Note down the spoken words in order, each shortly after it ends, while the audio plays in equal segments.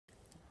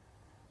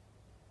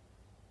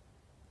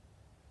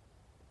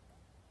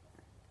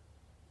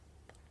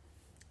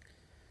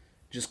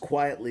just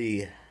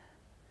quietly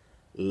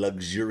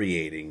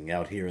luxuriating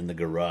out here in the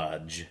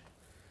garage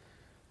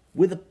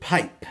with a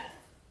pipe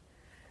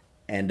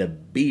and a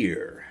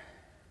beer.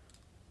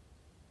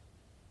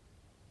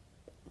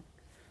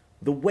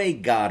 The way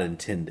God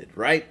intended,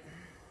 right?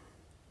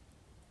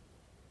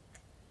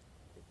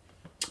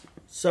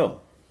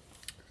 So,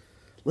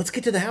 let's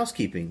get to the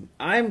housekeeping.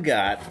 I've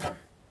got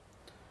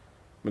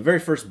my very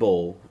first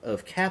bowl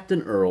of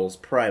Captain Earle's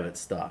private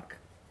stock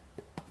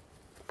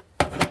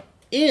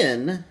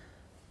in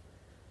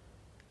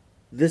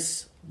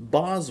this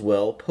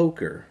Boswell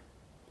poker.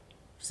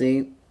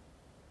 See?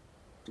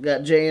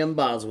 Got J.M.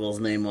 Boswell's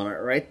name on it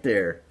right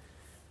there.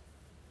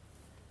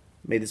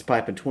 Made this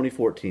pipe in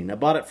 2014. I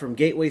bought it from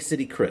Gateway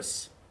City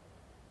Chris,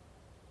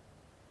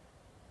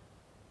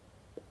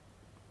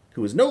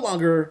 who is no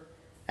longer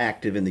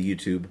active in the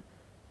YouTube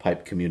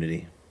pipe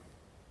community.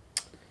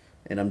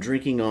 And I'm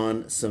drinking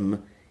on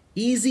some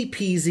Easy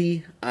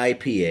Peasy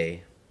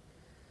IPA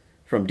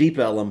from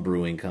Diehl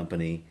Brewing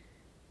Company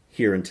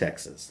here in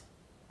Texas.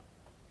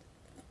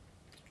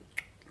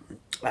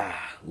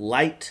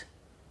 Light,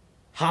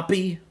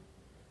 hoppy,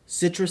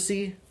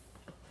 citrusy.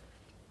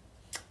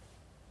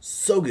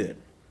 So good.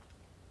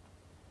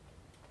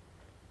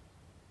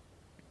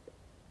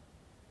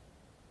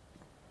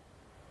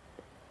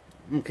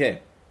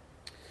 Okay.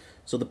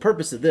 So the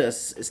purpose of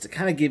this is to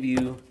kind of give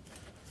you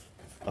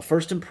a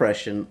first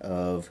impression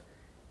of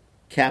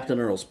Captain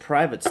Earle's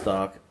private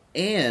stock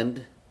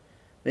and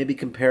maybe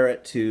compare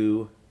it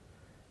to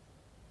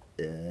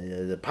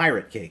the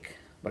Pirate Cake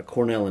by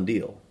Cornell and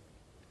Diehl.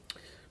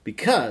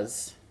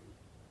 Because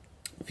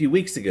a few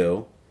weeks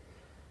ago,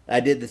 I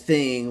did the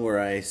thing where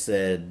I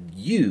said,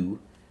 you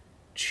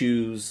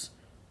choose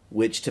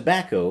which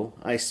tobacco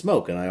I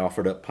smoke. And I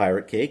offered up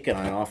Pirate Cake and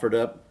I offered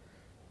up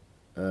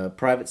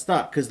private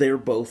stock because they were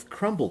both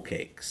crumble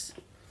cakes.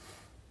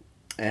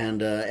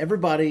 And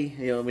everybody,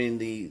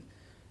 the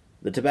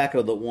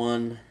tobacco that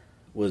won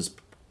was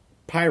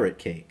Pirate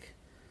Cake.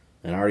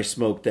 And I already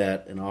smoked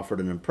that and offered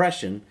an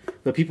impression.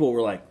 But people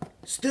were like,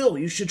 still,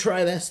 you should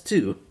try this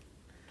too.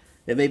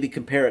 And maybe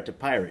compare it to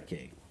Pirate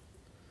Cake.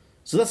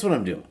 So that's what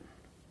I'm doing.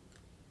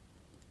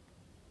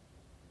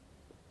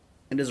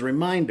 And as a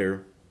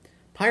reminder,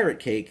 Pirate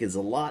Cake is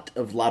a lot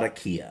of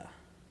Latakia.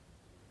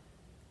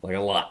 Like a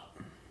lot.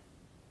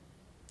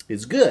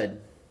 It's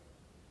good.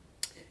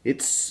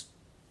 It's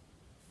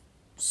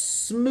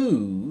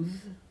smooth.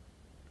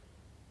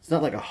 It's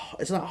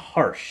not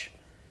harsh.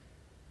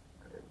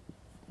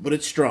 But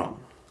it's strong.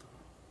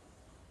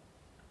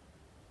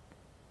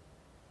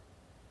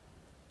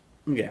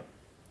 Okay.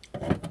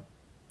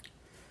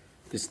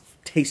 Just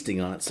tasting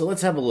on it. So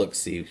let's have a look,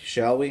 see,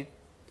 shall we?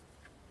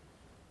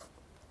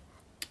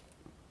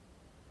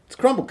 It's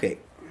crumble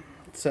cake.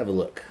 Let's have a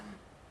look.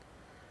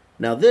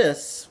 Now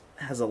this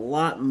has a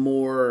lot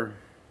more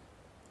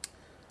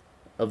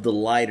of the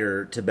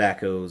lighter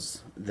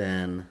tobaccos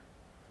than...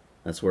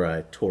 That's where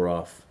I tore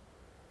off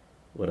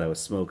what I was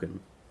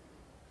smoking.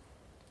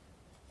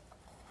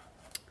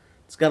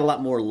 It's got a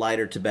lot more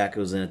lighter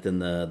tobaccos in it than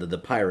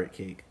the Pirate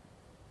Cake.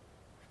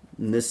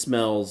 And this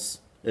smells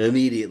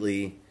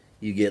immediately.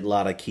 You get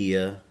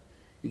Latakia,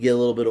 you get a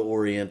little bit of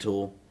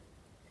Oriental,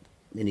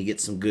 and you get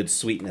some good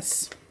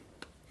sweetness.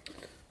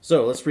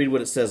 So let's read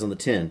what it says on the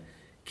tin.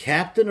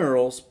 Captain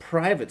Earle's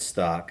private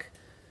stock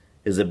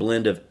is a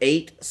blend of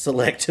 8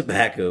 select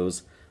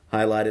tobaccos,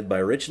 highlighted by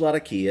rich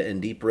Latakia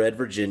and deep red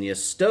Virginia,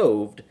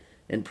 stoved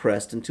and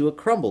pressed into a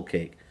crumble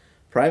cake.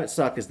 Private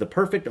stock is the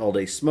perfect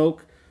all-day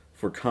smoke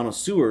for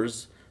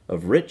connoisseurs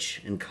of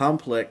rich and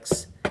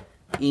complex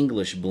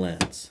English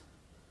blends.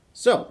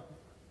 So,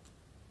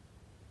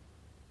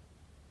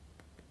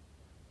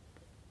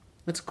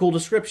 that's a cool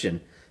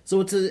description.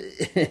 So it's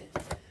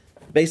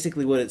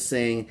basically what it's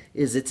saying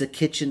is it's a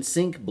kitchen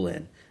sink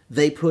blend.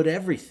 They put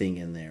everything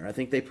in there. I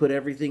think they put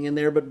everything in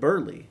there but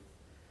Burley.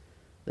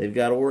 They've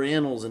got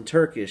Orientals and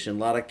Turkish and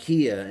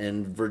Latakia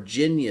and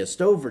Virginia,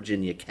 Stove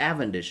Virginia,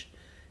 Cavendish,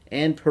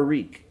 and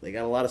Perique. They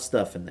got a lot of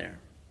stuff in there.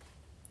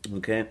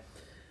 Okay?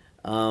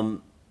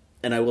 And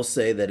I will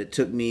say that it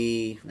took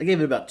me... I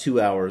gave it about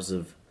 2 hours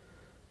of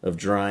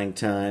drying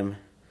time.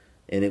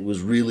 And it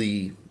was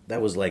really...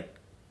 That was like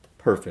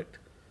perfect.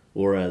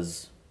 Or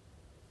as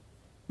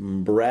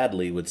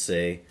Bradley would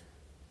say,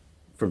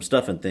 from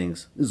Stuff and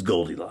Things, is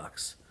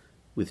Goldilocks.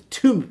 With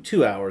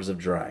two hours of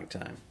drying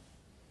time.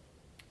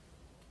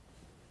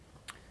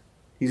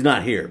 He's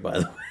not here, by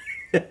the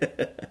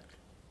way.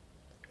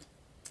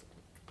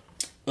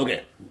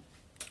 Okay.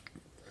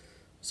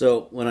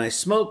 So, when I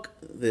smoke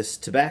this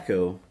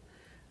tobacco,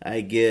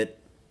 I get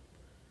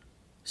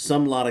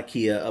some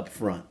Latakia up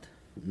front.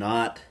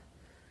 Not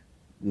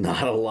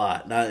a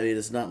lot.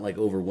 It's not like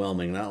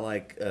overwhelming. Not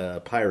like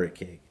Pirate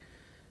Cake.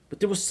 But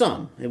there was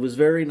some. It was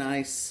very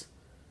nice,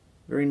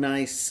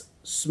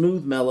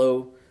 smooth,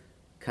 mellow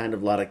kind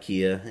of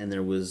Latakia. And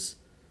there was...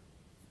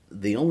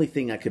 The only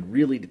thing I could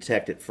really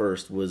detect at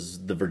first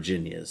was the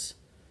Virginias.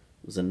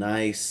 It was a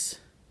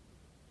nice,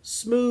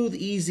 smooth,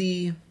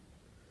 easy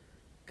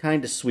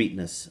kind of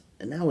sweetness.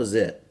 And that was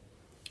it.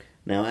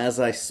 Now, as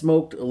I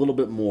smoked a little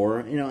bit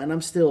more, you know, and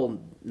I'm still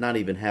not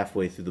even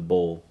halfway through the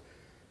bowl,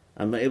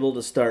 I'm able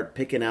to start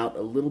picking out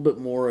a little bit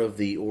more of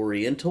the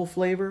oriental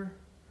flavor,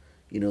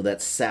 you know,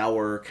 that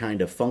sour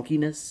kind of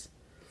funkiness,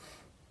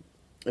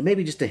 and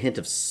maybe just a hint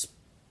of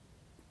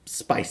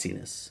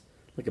spiciness,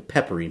 like a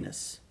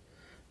pepperiness,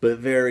 but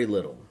very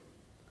little.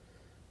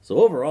 So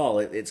overall,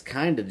 it's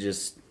kind of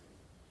just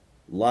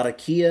a lot of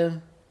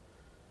Kia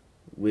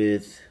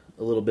with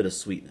a little bit of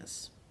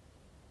sweetness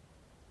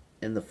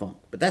and the funk.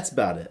 But that's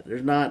about it.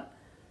 There's not,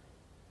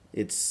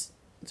 it's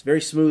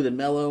very smooth and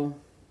mellow,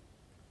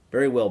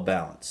 very well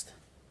balanced,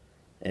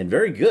 and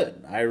very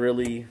good. I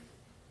really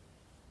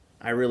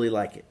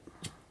like it.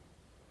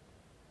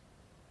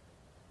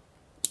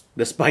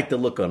 Despite the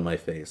look on my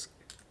face.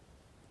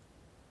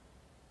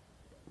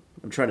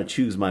 I'm trying to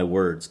choose my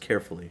words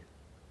carefully.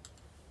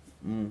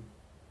 And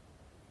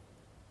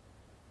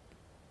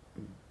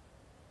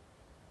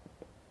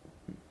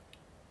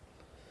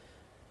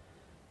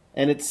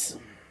it's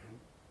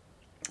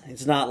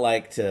not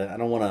like I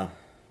don't want to,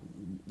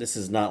 this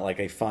is not like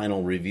a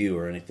final review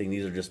or anything.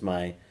 These are just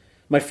my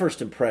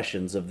first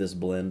impressions of this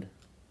blend.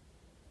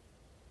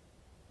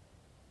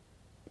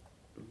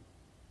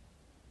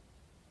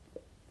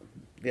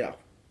 Yeah.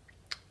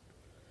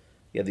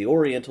 Yeah, the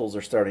Orientals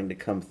are starting to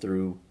come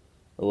through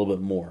a little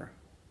bit more.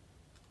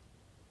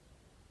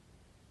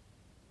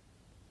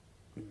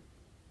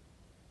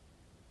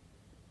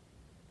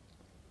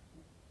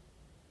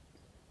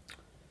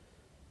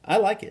 I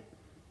like it.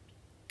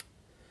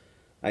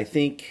 I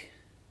think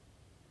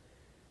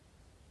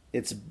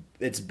it's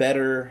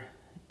better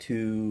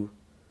to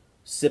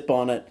sip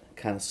on it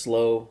kind of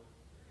slow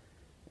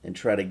and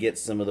try to get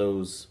some of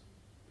those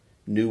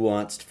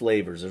nuanced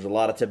flavors. There's a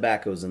lot of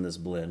tobaccos in this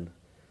blend.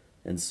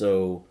 And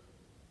so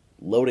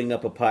loading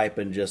up a pipe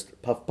and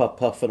just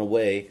puffing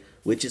away,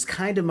 which is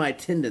kind of my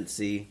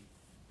tendency,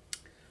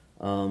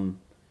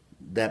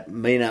 that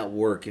may not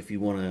work if you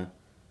want to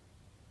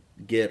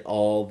get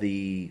all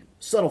the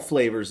subtle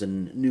flavors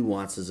and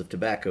nuances of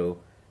tobacco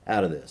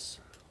out of this.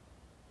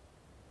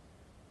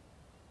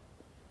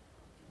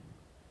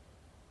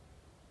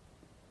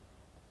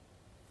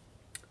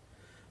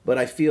 But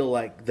I feel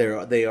like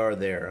they are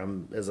there.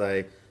 As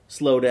I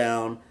slow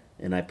down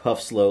and I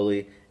puff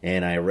slowly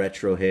and I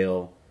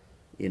retrohale,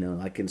 you know,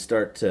 I can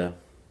start to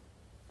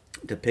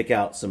pick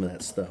out some of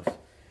that stuff.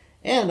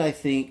 And I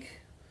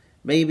think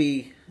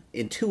maybe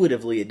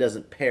intuitively it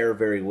doesn't pair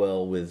very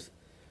well with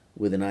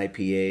an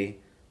IPA,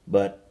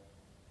 but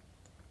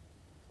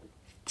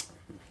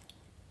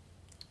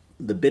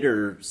the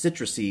bitter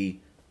citrusy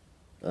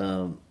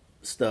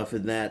stuff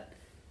in that,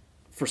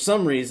 for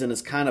some reason,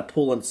 is kind of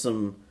pulling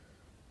some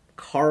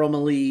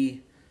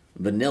caramelly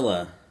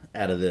vanilla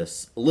out of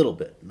this a little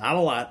bit. Not a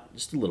lot,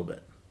 just a little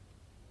bit.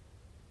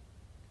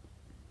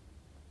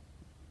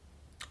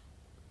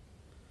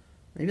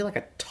 Maybe like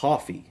a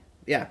toffee.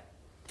 Yeah,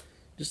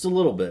 just a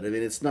little bit. I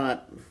mean, it's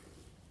not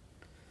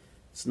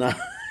it's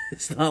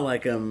not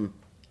like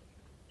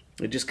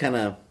it just kind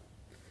of,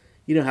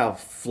 you know how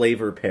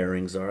flavor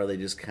pairings are, they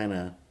just kind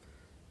of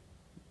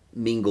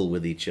mingle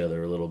with each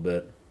other a little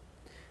bit.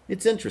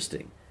 It's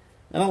interesting.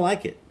 And I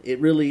like it. It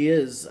really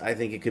is. I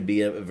think it could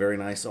be a very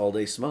nice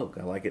all-day smoke.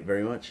 I like it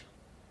very much.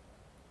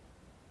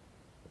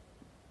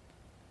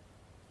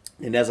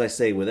 And as I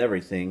say with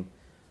everything,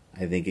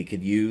 I think it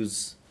could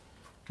use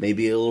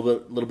maybe a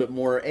little bit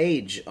more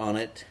age on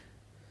it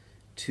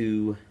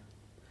to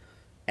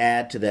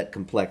add to that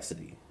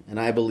complexity. And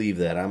I believe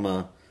that. I'm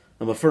a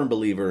firm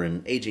believer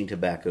in aging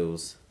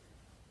tobaccos.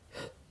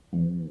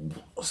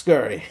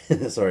 Sorry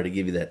to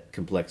give you that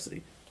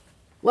complexity.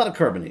 A lot of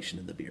carbonation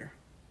in the beer.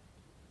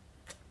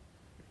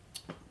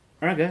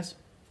 All right, guys.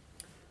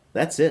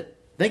 That's it.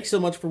 Thanks so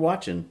much for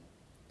watching.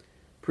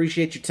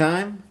 Appreciate your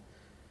time.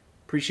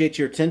 Appreciate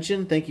your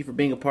attention. Thank you for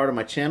being a part of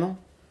my channel.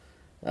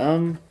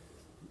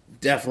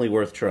 Definitely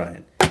worth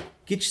trying.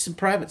 Get you some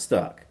private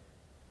stock.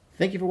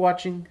 Thank you for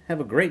watching. Have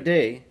a great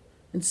day.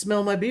 And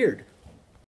smell my beard.